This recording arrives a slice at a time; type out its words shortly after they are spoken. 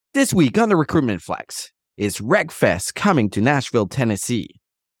This week on the Recruitment Flex, is RecFest coming to Nashville, Tennessee?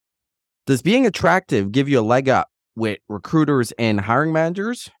 Does being attractive give you a leg up with recruiters and hiring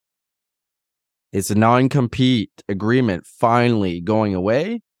managers? Is the non-compete agreement finally going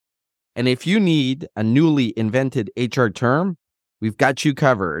away? And if you need a newly invented HR term, we've got you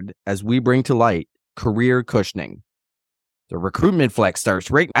covered as we bring to light career cushioning. The Recruitment Flex starts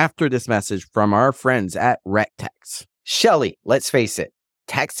right after this message from our friends at RecTex. Shelly, let's face it,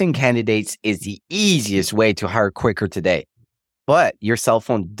 texting candidates is the easiest way to hire quicker today. But your cell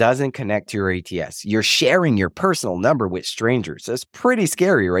phone doesn't connect to your ATS. You're sharing your personal number with strangers. That's pretty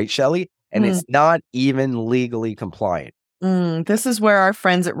scary, right, Shelly? And it's not even legally compliant. This is where our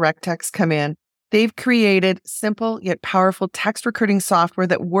friends at RecTex come in. They've created simple yet powerful text recruiting software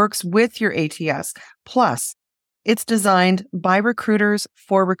that works with your ATS. Plus, it's designed by recruiters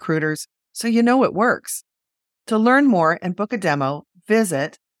for recruiters, so you know it works. To learn more and book a demo,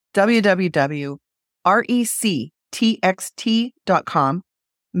 visit www.rectxt.com,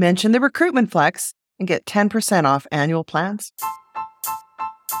 mention the Recruitment Flex, and get 10% off annual plans.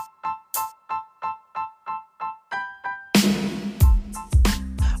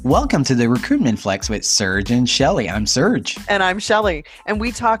 Welcome to the Recruitment Flex with Serge and Shelly. I'm Serge. And I'm Shelly, and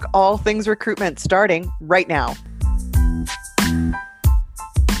we talk all things recruitment starting right now.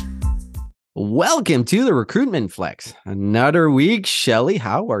 Welcome to the Recruitment Flex. Another week. Shelly,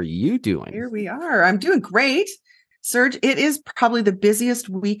 how are you doing? Here we are. I'm doing great. Serge, it is probably the busiest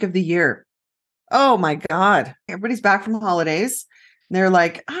week of the year. Oh my God. Everybody's back from holidays. And they're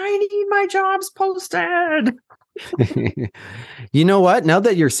like, I need my jobs posted. You know what? Now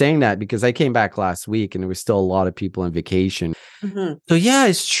that you're saying that, because I came back last week and there was still a lot of people on vacation. So yeah,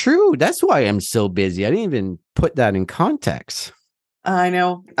 it's true. That's why I'm so busy. I didn't even put that in context. I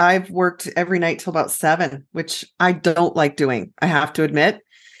know. I've worked every night till about 7, which I don't like doing. I have to admit,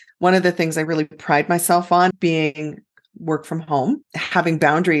 one of the things I really pride myself on being work from home, having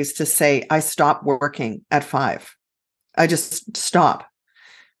boundaries to say, I stop working at 5. I just stop,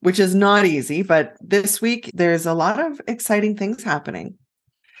 which is not easy. But this week, there's a lot of exciting things happening.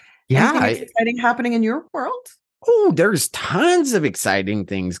 Yeah. Anything exciting happening in your world? Oh, there's tons of exciting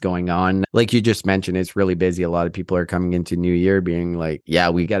things going on. Like you just mentioned, it's really busy. A lot of people are coming into New Year being like,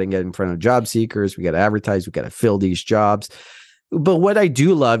 yeah, we got to get in front of job seekers. We got to advertise. We got to fill these jobs. But what I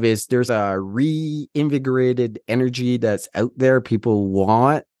do love is there's a reinvigorated energy that's out there. People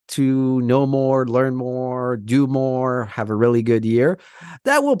want to know more, learn more, do more, have a really good year.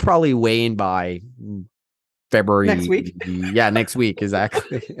 That will probably wane by February. Next week. Yeah, next week.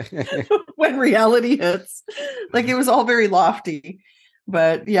 Exactly. When reality hits. Like it was all very lofty,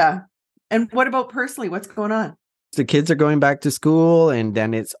 but yeah. And what about personally? What's going on? The kids are going back to school, and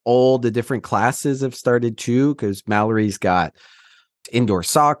then it's all the different classes have started too, because Mallory's got indoor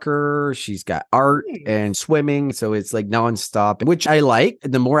soccer, she's got art and swimming. So it's like nonstop, which I like.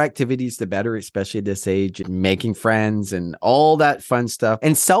 The more activities, the better, especially at this age, making friends and all that fun stuff.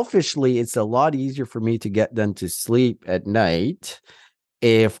 And selfishly, it's a lot easier for me to get them to sleep at night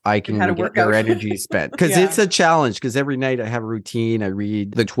if I can get their energy spent. Because it's a challenge, because every night I have a routine. I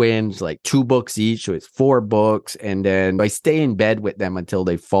read the twins like 2 books each. So it's 4 books. And then I stay in bed with them until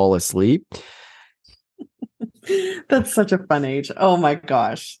they fall asleep. That's such a fun age. Oh my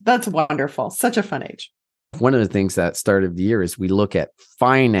gosh. That's wonderful. Such a fun age. One of the things that start of the year is we look at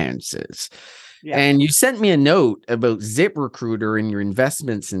finances. Yeah. And you sent me a note about ZipRecruiter and your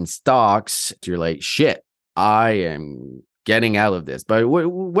investments in stocks. You're like, shit, I am getting out of this. But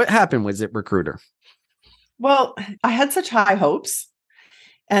what happened with ZipRecruiter? Well, I had such high hopes.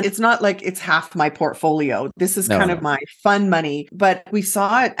 And it's not like it's half my portfolio. This is kind of my fun money. But we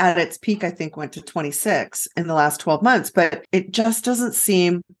saw it at its peak, I think, went to 26 in the last 12 months. But it just doesn't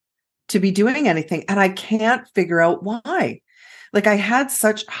seem to be doing anything. And I can't figure out why. Like I had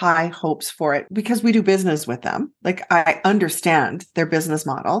such high hopes for it because we do business with them. Like I understand their business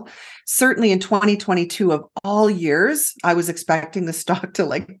model. Certainly in 2022 of all years, I was expecting the stock to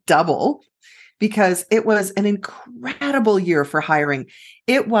like double, because it was an incredible year for hiring.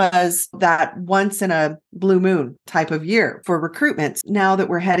 It was that once in a blue moon type of year for recruitment. Now that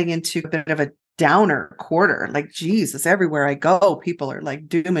we're heading into a bit of a downer quarter, like Jesus, everywhere I go, people are like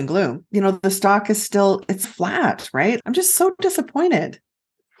doom and gloom. You know, the stock is still, it's flat, right? I'm just so disappointed.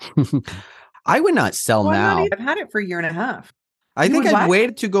 I would not sell now. I've had it for a year and a half. I think I'd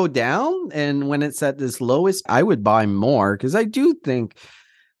wait to go down. And when it's at this lowest, I would buy more, because I do think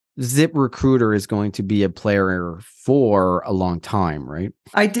ZipRecruiter is going to be a player for a long time, right?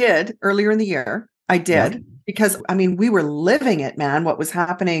 I did earlier in the year. I did because, I mean, we were living it, man. What was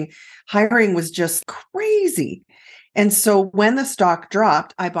happening, hiring was just crazy. And so when the stock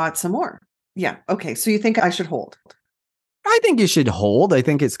dropped, I bought some more. Yeah. Okay. So you think I should hold? I think you should hold. I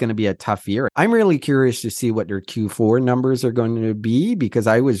think it's going to be a tough year. I'm really curious to see what their Q4 numbers are going to be because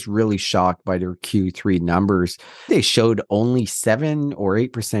I was really shocked by their Q3 numbers. They showed only 7 or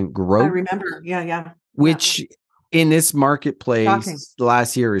 8% growth. I remember. Yeah. Which in this marketplace Shocking.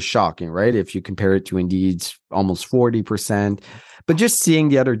 last year is shocking, right? If you compare it to Indeed's almost 40%. But just seeing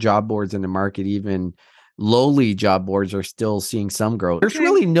the other job boards in the market, even lowly job boards are still seeing some growth. There's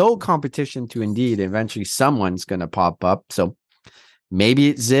really no competition to Indeed. Eventually someone's going to pop up. So maybe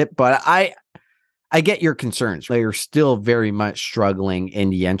it's Zip, but I get your concerns. They are still very much struggling in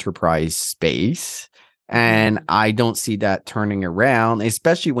the enterprise space. And I don't see that turning around,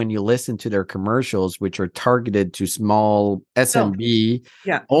 especially when you listen to their commercials, which are targeted to small SMB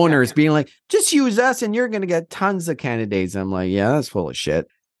owners being like, just use us and you're going to get tons of candidates. I'm like, yeah, that's full of shit.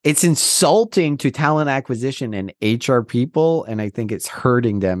 It's insulting to talent acquisition and HR people. And I think it's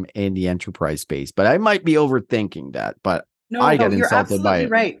hurting them in the enterprise space. But I might be overthinking that. But I get insulted by it.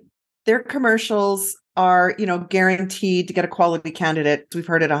 Right. Their commercials are, guaranteed to get a quality candidate. We've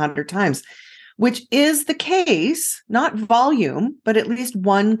heard it 100 times. Which is the case, not volume, but at least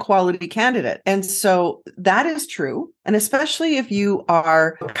one quality candidate. And so that is true. And especially if you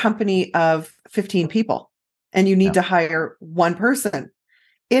are a company of 15 people and you need to hire one person,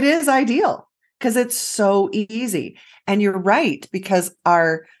 it is ideal because it's so easy. And you're right, because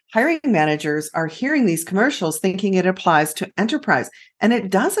our hiring managers are hearing these commercials thinking it applies to enterprise, and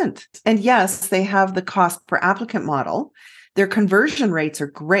it doesn't. And yes, they have the cost per applicant model. Their conversion rates are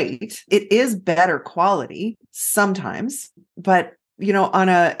great. It is better quality sometimes, but on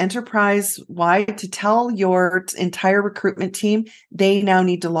a enterprise wide, to tell your entire recruitment team they now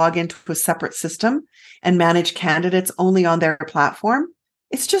need to log into a separate system and manage candidates only on their platform,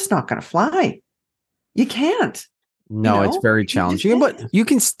 it's just not going to fly. You can't. No, it's very challenging, but you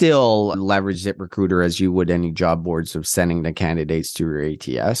can still leverage ZipRecruiter as you would any job boards of sending the candidates to your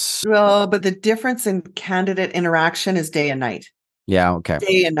ATS. Well, but the difference in candidate interaction is day and night. Yeah, okay.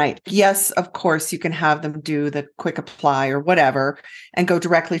 Day and night. Yes, of course, you can have them do the quick apply or whatever and go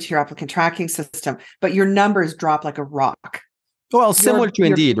directly to your applicant tracking system, but your numbers drop like a rock. Well, similar to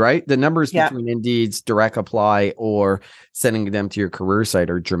Indeed, right? The numbers between Indeed's direct apply or sending them to your career site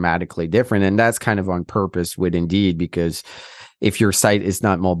are dramatically different. And that's kind of on purpose with Indeed, because if your site is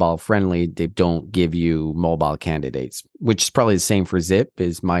not mobile friendly, they don't give you mobile candidates, which is probably the same for Zip,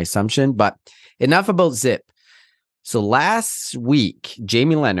 is my assumption. But enough about Zip. So last week,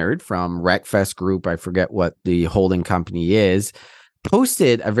 Jamie Leonard from RecFest Group, I forget what the holding company is,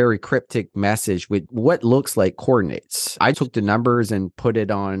 posted a very cryptic message with what looks like coordinates. I took the numbers and put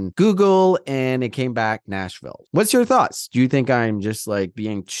it on Google and it came back Nashville. What's your thoughts? Do you think I'm just like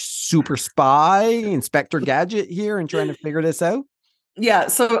being super spy, Inspector Gadget here and trying to figure this out? Yeah.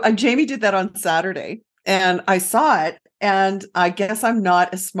 So Jamie did that on Saturday and I saw it, and I guess I'm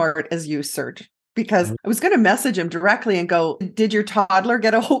not as smart as you, Serge, because I was going to message him directly and go, did your toddler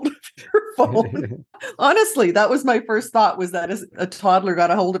get a hold of your phone? Honestly, that was my first thought, was that a toddler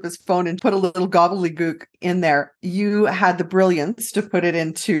got a hold of his phone and put a little gobbledygook in there. You had the brilliance to put it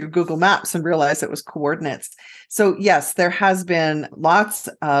into Google Maps and realize it was coordinates. So yes, there has been lots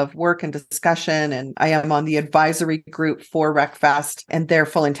of work and discussion, and I am on the advisory group for RecFest, and their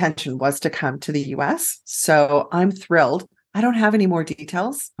full intention was to come to the US. So I'm thrilled. I don't have any more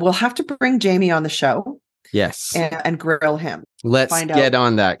details. We'll have to bring Jamie on the show. Yes. And grill him. Let's get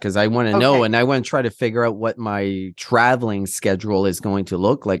on that, because I want to know, and I want to try to figure out what my traveling schedule is going to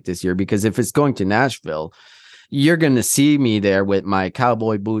look like this year. Because if it's going to Nashville, you're going to see me there with my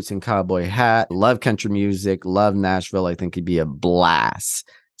cowboy boots and cowboy hat. Love country music, love Nashville. I think it'd be a blast.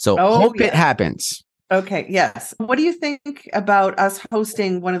 So hope it happens. Okay. Yes. What do you think about us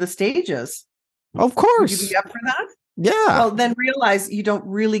hosting one of the stages? Of course. Would you be up for that? Yeah. Well, then realize you don't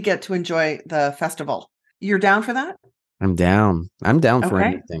really get to enjoy the festival. You're down for that? I'm down. I'm down for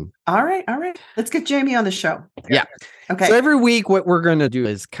anything. All right. Let's get Jamie on the show. Yeah. Okay. So every week, what we're going to do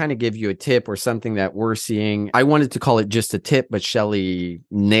is kind of give you a tip or something that we're seeing. I wanted to call it just a tip, but Shelley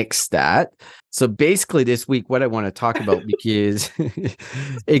nixed that. So basically this week, what I want to talk about, because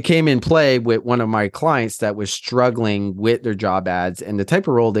it came in play with one of my clients that was struggling with their job ads and the type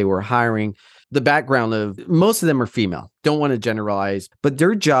of role they were hiring. The background of most of them are female. Don't want to generalize, but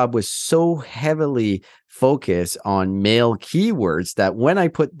their job was so heavily focused on male keywords that when I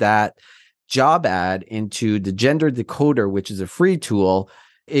put that job ad into the Gender Decoder, which is a free tool,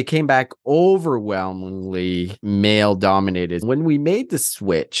 it came back overwhelmingly male dominated. When we made the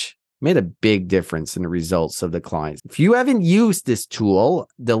switch made a big difference in the results of the clients. If you haven't used this tool,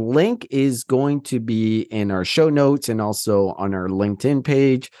 the link is going to be in our show notes and also on our LinkedIn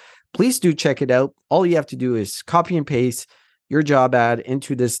page. Please do check it out. All you have to do is copy and paste your job ad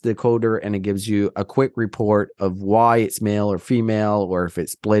into this decoder, and it gives you a quick report of why it's male or female, or if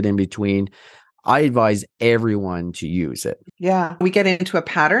it's split in between. I advise everyone to use it. Yeah. We get into a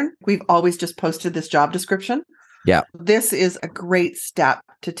pattern. We've always just posted this job description. Yeah. This is a great step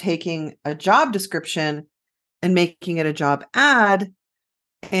to taking a job description and making it a job ad.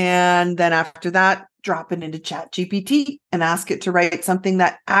 And then after that, drop it into ChatGPT and ask it to write something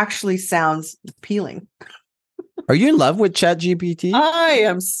that actually sounds appealing. Are you in love with ChatGPT? I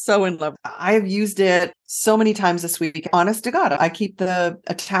am so in love. I have used it so many times this week. Honest to God, I keep a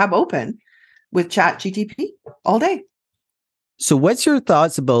tab open with ChatGPT all day. So what's your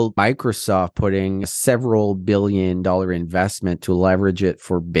thoughts about Microsoft putting several billion-dollar investment to leverage it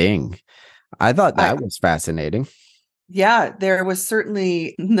for Bing? I thought that was fascinating. Yeah, there was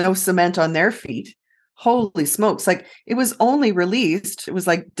certainly no cement on their feet. Holy smokes. Like, it was only released, it was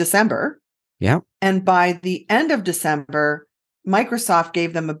like December. Yeah. And by the end of December, Microsoft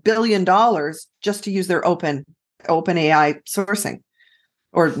gave them $1 billion just to use their open AI sourcing.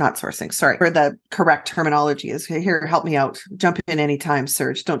 Or not sourcing, sorry, or the correct terminology is. Here, help me out. Jump in anytime,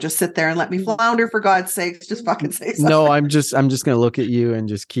 Serge. Don't just sit there and let me flounder, for God's sakes. Just fucking say something. No, I'm just going to look at you and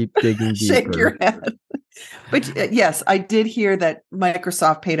just keep digging deeper. Shake your head. But yes, I did hear that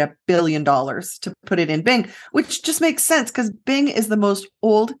Microsoft paid $1 billion to put it in Bing, which just makes sense because Bing is the most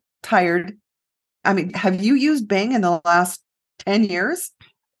old, tired. I mean, have you used Bing in the last 10 years?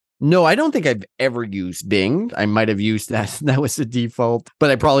 No, I don't think I've ever used Bing. I might have used that. That was the default, but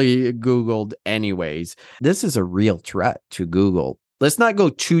I probably Googled anyways. This is a real threat to Google. Let's not go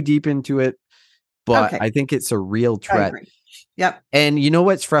too deep into it, but I think it's a real threat. Yep. And you know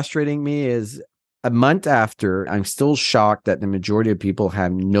what's frustrating me is a month after, I'm still shocked that the majority of people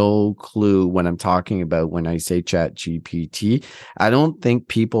have no clue what I'm talking about when I say ChatGPT. I don't think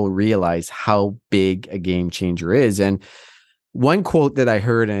people realize how big a game changer is. And one quote that I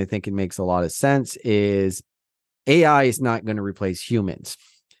heard, and I think it makes a lot of sense, is AI is not going to replace humans.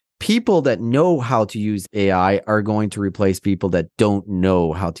 People that know how to use AI are going to replace people that don't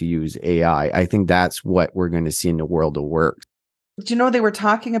know how to use AI. I think that's what we're going to see in the world of work. Do you know they were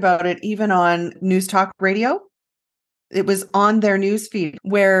talking about it even on News Talk Radio? It was on their news feed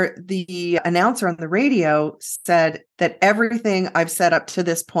where the announcer on the radio said that everything I've said up to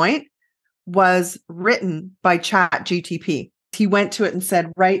this point was written by ChatGPT. He went to it and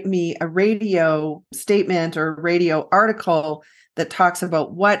said, write me a radio statement or radio article that talks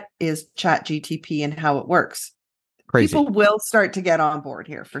about what is ChatGPT and how it works. Crazy. People will start to get on board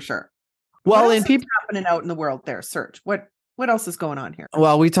here for sure. Well, and people happening out in the world there, Serge. What else is going on here?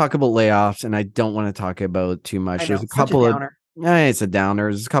 Well, we talk about layoffs, and I don't want to talk about too much. There's a couple of it's a downer.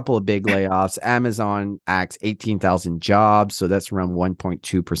 There's a couple of big layoffs. Amazon axed 18,000 jobs, so that's around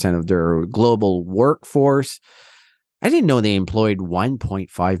 1.2% of their global workforce. I didn't know they employed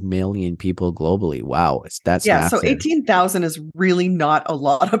 1.5 million people globally. Wow, that's massive. So 18,000 is really not a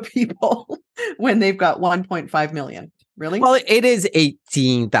lot of people when they've got 1.5 million. Really? Well, it is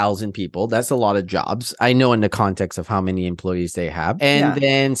 18,000 people. That's a lot of jobs. I know in the context of how many employees they have. And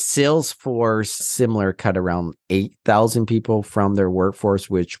then Salesforce, similar, cut around 8,000 people from their workforce,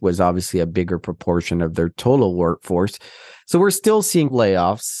 which was obviously a bigger proportion of their total workforce. So we're still seeing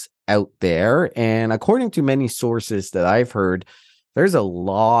layoffs out there. And according to many sources that I've heard, there's a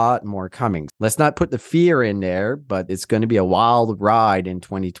lot more coming. Let's not put the fear in there, but it's going to be a wild ride in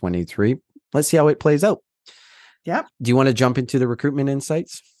 2023. Let's see how it plays out. Yep. Do you want to jump into the recruitment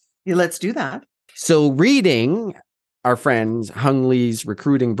insights? Yeah, let's do that. So reading our friend Hung Lee's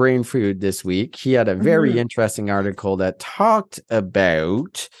Recruiting Brain Food this week, he had a very interesting article that talked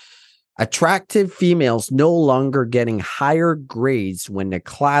about attractive females no longer getting higher grades when the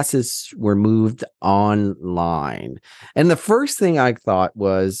classes were moved online. And the first thing I thought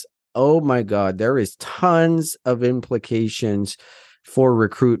was, oh my God, there is tons of implications for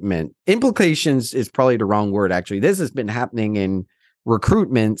recruitment. Implications is probably the wrong word, actually. This has been happening in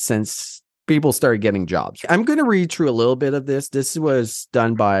recruitment since people started getting jobs. I'm going to read through a little bit of this. This was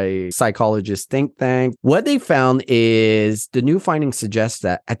done by Psychologist Think Tank. What they found is the new findings suggest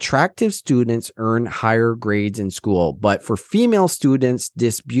that attractive students earn higher grades in school, but for female students,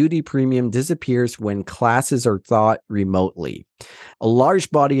 this beauty premium disappears when classes are taught remotely. A large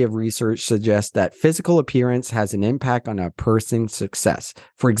body of research suggests that physical appearance has an impact on a person's success.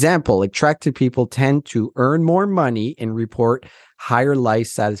 For example, attractive people tend to earn more money and report higher life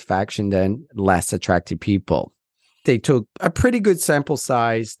satisfaction than less attractive people. They took a pretty good sample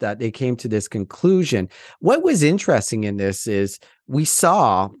size that they came to this conclusion. What was interesting in this is we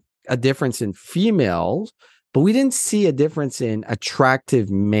saw a difference in females, but we didn't see a difference in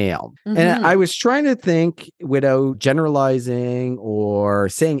attractive male. And I was trying to think without generalizing or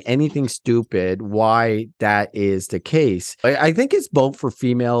saying anything stupid why that is the case. I think it's both for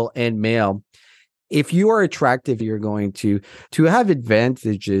female and male. If you are attractive, you're going to have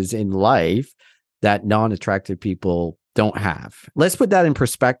advantages in life that non-attractive people don't have. Let's put that in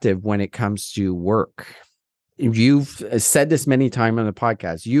perspective when it comes to work. You've said this many times on the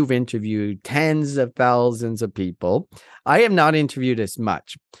podcast. You've interviewed tens of thousands of people. I have not interviewed as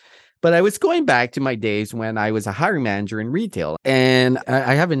much, but I was going back to my days when I was a hiring manager in retail. And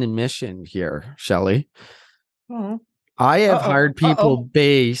I have an admission here, Shelley. I have hired people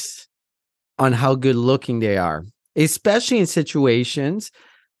based on how good looking they are, especially in situations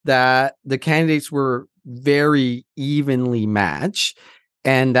that the candidates were very evenly matched.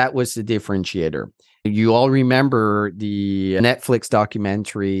 And that was the differentiator. You all remember the Netflix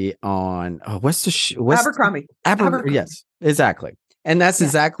documentary on Abercrombie. Abercrombie. Yes, exactly. And that's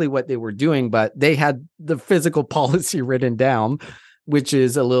exactly what they were doing, but they had the physical policy written down, which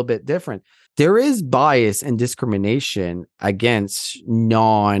is a little bit different. There is bias and discrimination against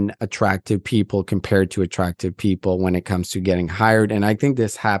non-attractive people compared to attractive people when it comes to getting hired. And I think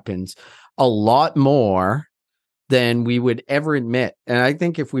this happens a lot more than we would ever admit. And I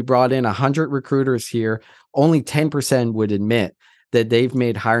think if we brought in 100 recruiters here, only 10% would admit that they've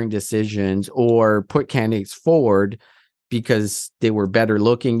made hiring decisions or put candidates forward because they were better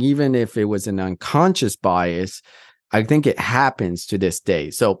looking, even if it was an unconscious bias. I think it happens to this day.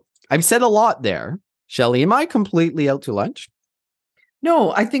 So I've said a lot there. Shelley, am I completely out to lunch?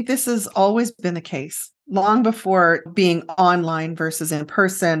 No, I think this has always been the case. Long before being online versus in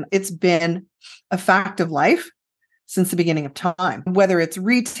person, it's been a fact of life since the beginning of time, whether it's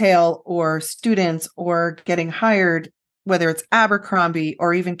retail or students or getting hired, whether it's Abercrombie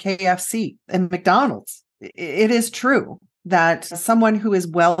or even KFC and McDonald's. It is true that someone who is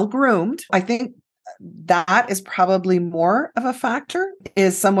well-groomed, I think that is probably more of a factor,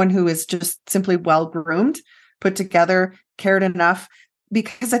 is someone who is just simply well-groomed, put together, cared enough.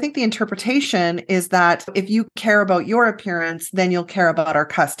 Because I think the interpretation is that if you care about your appearance, then you'll care about our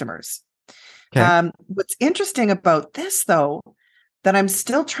customers. Okay. What's interesting about this, though, that I'm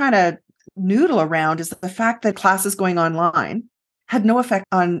still trying to noodle around is the fact that classes going online had no effect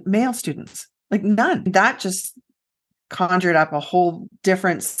on male students, like none. That just conjured up a whole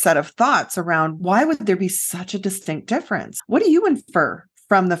different set of thoughts around why would there be such a distinct difference? What do you infer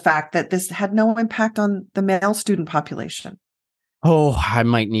from the fact that this had no impact on the male student population? Oh, I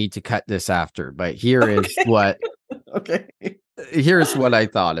might need to cut this after, but here is what. Okay. Here's what I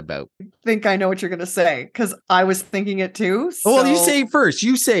thought about. I think I know what you're going to say because I was thinking it too. So... Well, you say it first.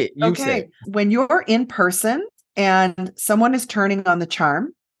 You say it. You say it. When you're in person and someone is turning on the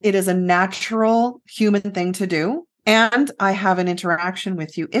charm, it is a natural human thing to do. And I have an interaction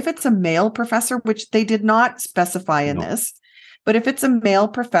with you. If it's a male professor, which they did not specify in this, but if it's a male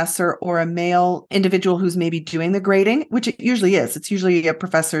professor or a male individual who's maybe doing the grading, which it usually is, it's usually a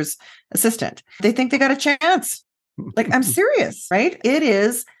professor's assistant, they think they got a chance. Like, I'm serious, right? It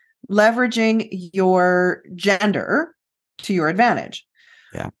is leveraging your gender to your advantage.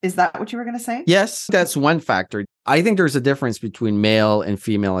 Yeah. Is that what you were going to say? Yes, that's one factor. I think there's a difference between male and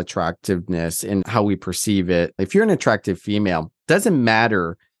female attractiveness in how we perceive it. If you're an attractive female, doesn't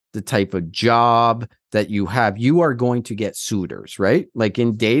matter the type of job that you have, you are going to get suitors, right? Like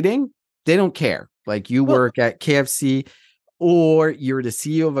in dating, they don't care. Like you work at KFC or you're the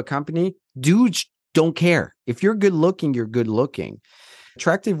CEO of a company, dudes don't care. If you're good looking, you're good looking.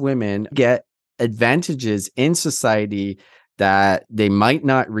 Attractive women get advantages in society that they might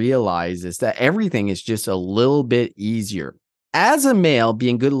not realize is that everything is just a little bit easier. As a male,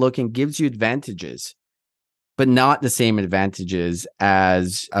 being good looking gives you advantages, but not the same advantages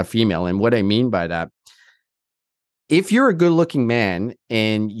as a female. And what I mean by that, if you're a good looking man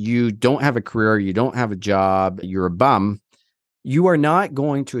and you don't have a career, you don't have a job, you're a bum, you are not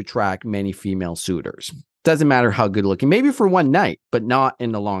going to attract many female suitors. Doesn't matter how good looking, maybe for one night, but not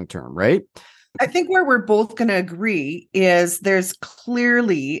in the long term, right? I think where we're both going to agree is there's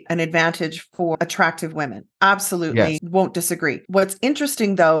clearly an advantage for attractive women. Absolutely. Yes. Won't disagree. What's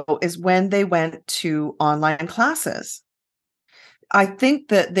interesting, though, is when they went to online classes. I think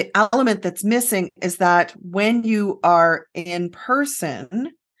that the element that's missing is that when you are in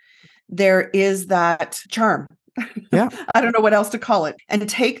person, there is that charm. Yeah. I don't know what else to call it. And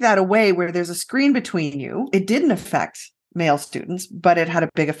take that away where there's a screen between you. It didn't affect male students, but it had a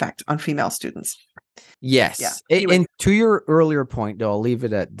big effect on female students. Yes. Yeah. And to your earlier point, though, I'll leave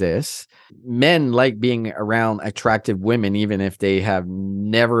it at this. Men like being around attractive women, even if they have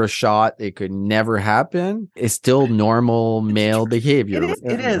never a shot, it could never happen. It's still normal male behavior.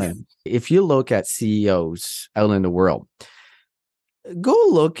 It is. If you look at CEOs out in the world, go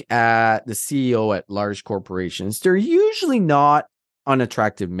look at the CEO at large corporations. They're usually not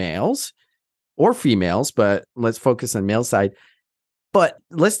unattractive males or females, but let's focus on male side. But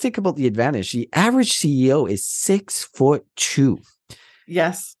let's think about the advantage. The average CEO is 6'2".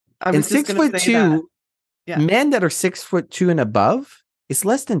 Yes. And 6'2", men that are 6'2" and above is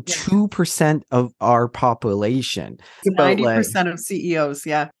less than 2% of our population. 90% of CEOs.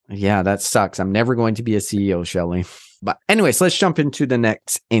 Yeah. Yeah, that sucks. I'm never going to be a CEO, Shelley. But anyways, let's jump into the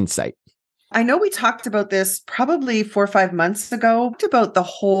next insight. I know we talked about this probably 4 or 5 months ago, about the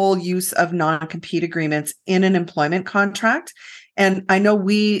whole use of non-compete agreements in an employment contract. And I know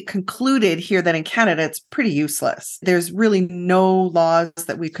we concluded here that in Canada, it's pretty useless. There's really no laws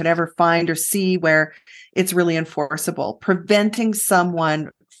that we could ever find or see where it's really enforceable, preventing someone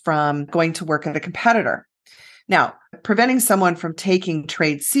from going to work at a competitor. Now, preventing someone from taking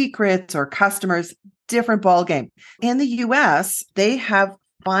trade secrets or customers, different ballgame. In the US, they have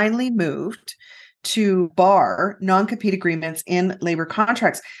finally moved to bar non-compete agreements in labor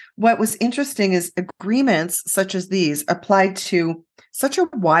contracts. What was interesting is agreements such as these applied to such a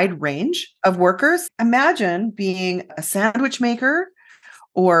wide range of workers. Imagine being a sandwich maker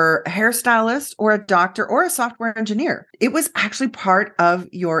or a hairstylist or a doctor or a software engineer. It was actually part of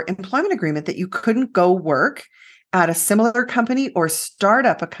your employment agreement that you couldn't go work at a similar company or start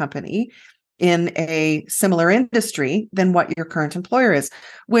up a company in a similar industry than what your current employer is,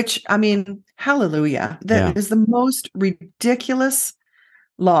 which, I mean, hallelujah. That is the most ridiculous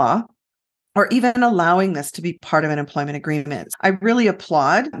law, or even allowing this to be part of an employment agreement. I really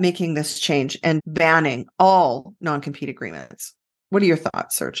applaud making this change and banning all non-compete agreements. What are your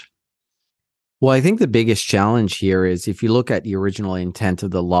thoughts, Serge? Well, I think the biggest challenge here is if you look at the original intent of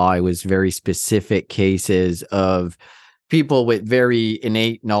the law, it was very specific cases of people with very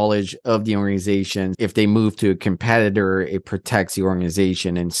innate knowledge of the organization. If they move to a competitor, it protects the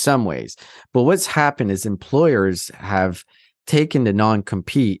organization in some ways. But what's happened is employers have taken the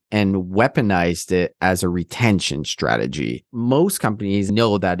non-compete and weaponized it as a retention strategy. Most companies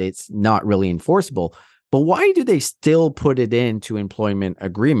know that it's not really enforceable, but why do they still put it into employment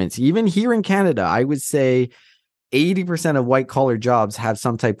agreements? Even here in Canada, I would say 80% of white collar jobs have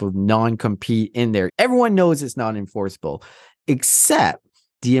some type of non-compete in there. Everyone knows it's not enforceable, except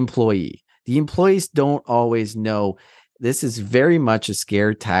the employee. The employees don't always know. This is very much a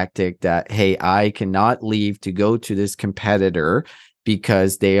scare tactic that, hey, I cannot leave to go to this competitor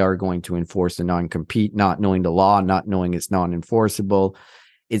because they are going to enforce a non-compete, not knowing the law, not knowing it's non-enforceable.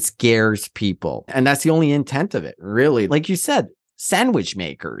 It scares people. And that's the only intent of it, really. Like you said, sandwich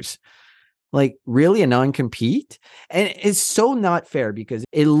makers. Like, really, a non-compete? And it's so not fair because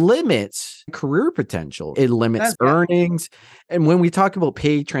it limits career potential. It limits earnings. And when we talk about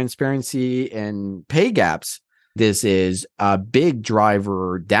pay transparency and pay gaps, this is a big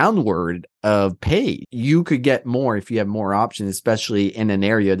driver downward of pay. You could get more if you have more options, especially in an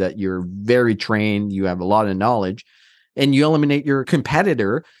area that you're very trained, you have a lot of knowledge, and you eliminate your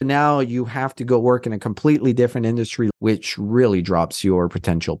competitor. Now you have to go work in a completely different industry, which really drops your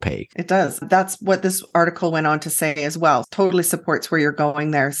potential pay. It does. That's what this article went on to say as well. Totally supports where you're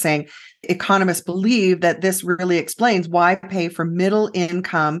going there, saying economists believe that this really explains why pay for middle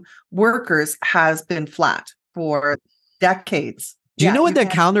income workers has been flat for decades. Do you know what the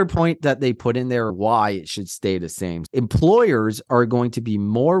counterpoint that they put in there, why it should stay the same? Employers are going to be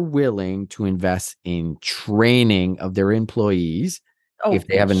more willing to invest in training of their employees if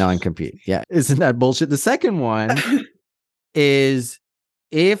they have a non-compete. Yeah. Isn't that bullshit? The second one is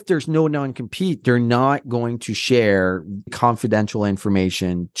if there's no non-compete, they're not going to share confidential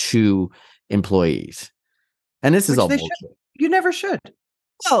information to employees. And this is all bullshit. You never should.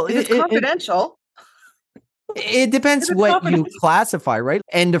 Well, if it's confidential. It depends what you classify, right?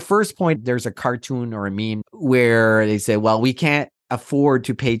 And the first point, there's a cartoon or a meme where they say, well, we can't afford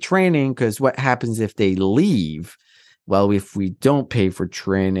to pay training because what happens if they leave? Well, if we don't pay for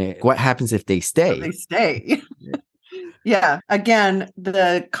training, what happens if they stay? They stay. Yeah. Again,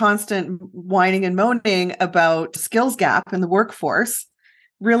 the constant whining and moaning about skills gap in the workforce.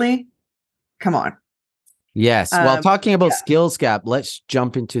 Really? Come on. Yes. Well, talking about skills gap, let's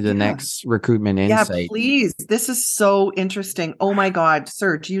jump into the next recruitment insight. Yeah, please. This is so interesting. Oh my God,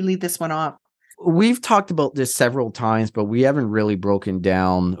 Serge, you lead this one off. We've talked about this several times, but we haven't really broken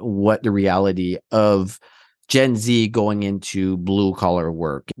down what the reality of Gen Z going into blue collar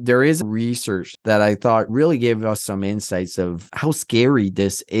work. There is research that I thought really gave us some insights of how scary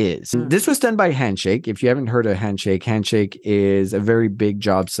this is. This was done by Handshake. If you haven't heard of Handshake, Handshake is a very big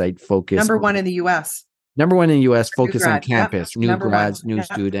job site focused. Number one in the US. Number one in the US, focused on campus, new Number grads, one. new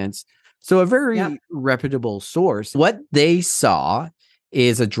students. So a very reputable source. What they saw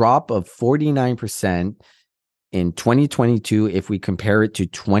is a drop of 49% in 2022 if we compare it to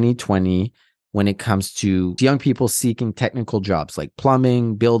 2020 when it comes to young people seeking technical jobs like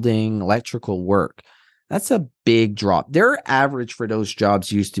plumbing, building, electrical work. That's a big drop. Their average for those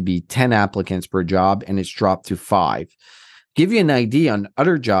jobs used to be 10 applicants per job, and it's dropped to 5. Give you an idea, on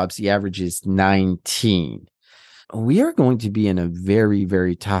other jobs, the average is 19. We are going to be in a very,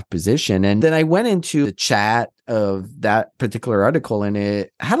 very tough position. And then I went into the chat of that particular article, and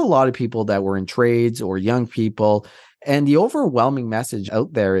it had a lot of people that were in trades or young people. And the overwhelming message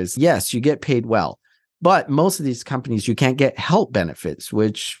out there is, yes, you get paid well, but most of these companies, you can't get health benefits,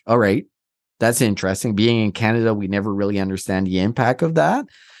 which, all right, that's interesting. Being in Canada, we never really understand the impact of that,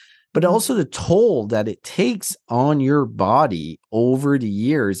 but also the toll that it takes on your body over the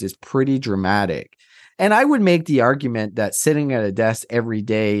years is pretty dramatic. And I would make the argument that sitting at a desk every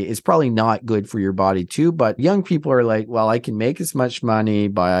day is probably not good for your body too, but young people are like, well, I can make as much money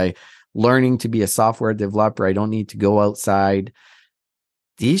by learning to be a software developer. I don't need to go outside.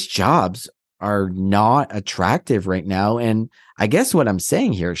 These jobs are not attractive right now. And I guess what I'm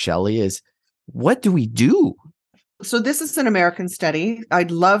saying here, Shelley, is what do we do? So this is an American study.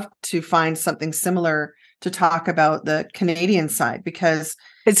 I'd love to find something similar to talk about the Canadian side, because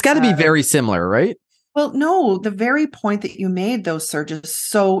it's got to be very similar, right? Well, no, the very point that you made, though, Serge, is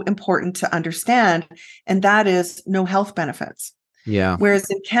so important to understand. And that is no health benefits. Yeah. Whereas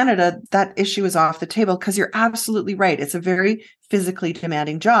in Canada, that issue is off the table, because you're absolutely right. It's a very physically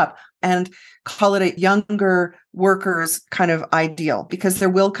demanding job, and call it a younger workers kind of ideal, because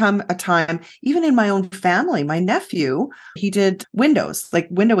there will come a time, even in my own family, my nephew, he did Windows, like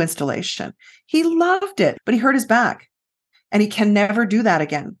window installation. He loved it, but he hurt his back and he can never do that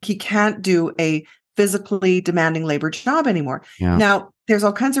again. He can't do a physically demanding labor job anymore. Yeah. Now, there's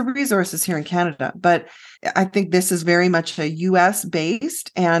all kinds of resources here in Canada, but I think this is very much a US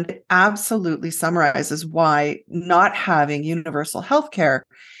based, and it absolutely summarizes why not having universal healthcare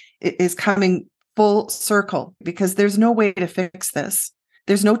is coming full circle, because there's no way to fix this.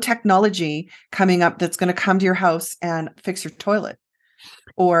 There's no technology coming up that's going to come to your house and fix your toilet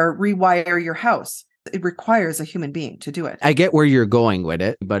or rewire your house. It requires a human being to do it. I get where you're going with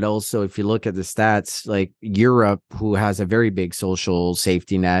it, but also if you look at the stats, like Europe, who has a very big social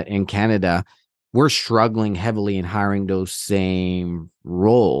safety net, in Canada, we're struggling heavily in hiring those same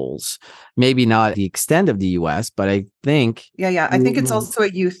roles. Maybe not the extent of the US, but I think... Yeah. I think it's also a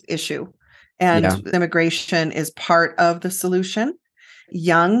youth issue, and immigration is part of the solution.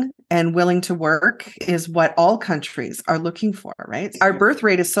 Young and willing to work is what all countries are looking for, right? Our birth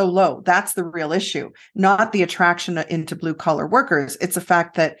rate is so low. That's the real issue, not the attraction into blue collar workers. It's the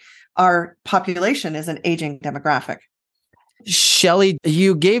fact that our population is an aging demographic. Shelley,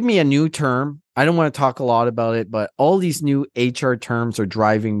 you gave me a new term. I don't want to talk a lot about it, but all these new HR terms are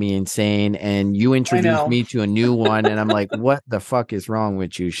driving me insane. And you introduced me to a new one. And I'm like, what the fuck is wrong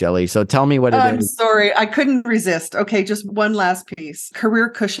with you, Shelley? So tell me what it is. I'm sorry. I couldn't resist. Okay, just one last piece. Career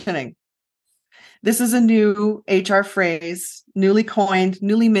cushioning. This is a new HR phrase, newly coined,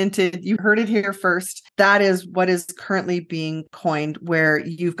 newly minted. You heard it here first. That is what is currently being coined, where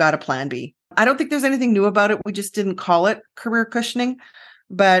you've got a plan B. I don't think there's anything new about it. We just didn't call it career cushioning.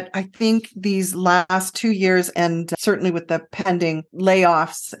 But I think these last 2 years, and certainly with the pending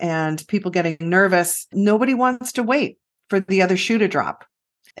layoffs and people getting nervous, nobody wants to wait for the other shoe to drop.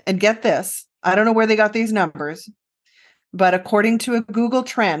 And get this, I don't know where they got these numbers, but according to a Google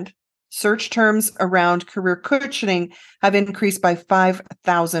trend, search terms around career cushioning have increased by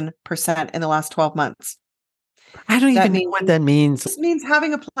 5,000% in the last 12 months. I don't even know what that means. This means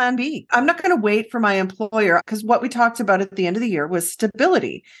having a plan B. I'm not going to wait for my employer, because what we talked about at the end of the year was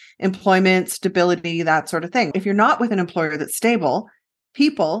stability, employment, stability, that sort of thing. If you're not with an employer that's stable,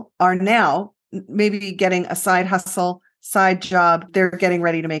 people are now maybe getting a side hustle, side job. They're getting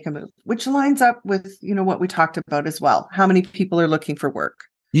ready to make a move, which lines up with, what we talked about as well. How many people are looking for work?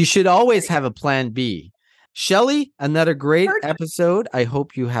 You should always have a plan B. Shelley, another great episode. I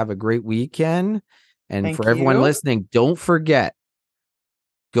hope you have a great weekend. And Thank for everyone listening, don't forget,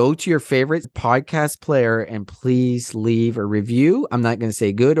 go to your favorite podcast player and please leave a review. I'm not going to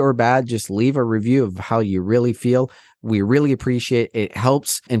say good or bad, just leave a review of how you really feel. We really appreciate it. It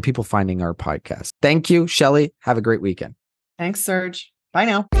helps in people finding our podcast. Thank you, Shelley. Have a great weekend. Thanks, Serge. Bye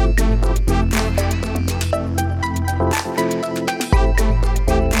now.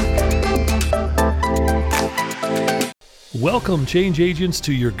 Welcome, change agents,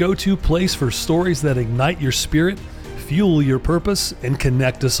 to your go-to place for stories that ignite your spirit, fuel your purpose, and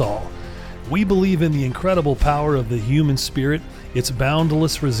connect us all. We believe in the incredible power of the human spirit, its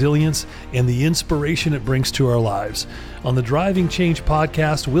boundless resilience, and the inspiration it brings to our lives. On the Driving Change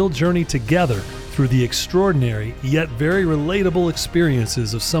podcast, we'll journey together through the extraordinary yet very relatable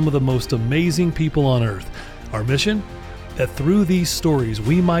experiences of some of the most amazing people on earth. Our mission? That through these stories,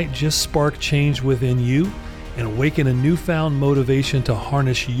 we might just spark change within you and awaken a newfound motivation to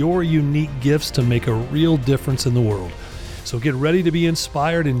harness your unique gifts to make a real difference in the world. So get ready to be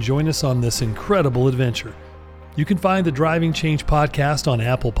inspired and join us on this incredible adventure. You can find the Driving Change podcast on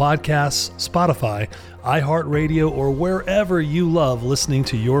Apple Podcasts, Spotify, iHeartRadio, or wherever you love listening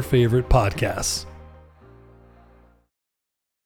to your favorite podcasts.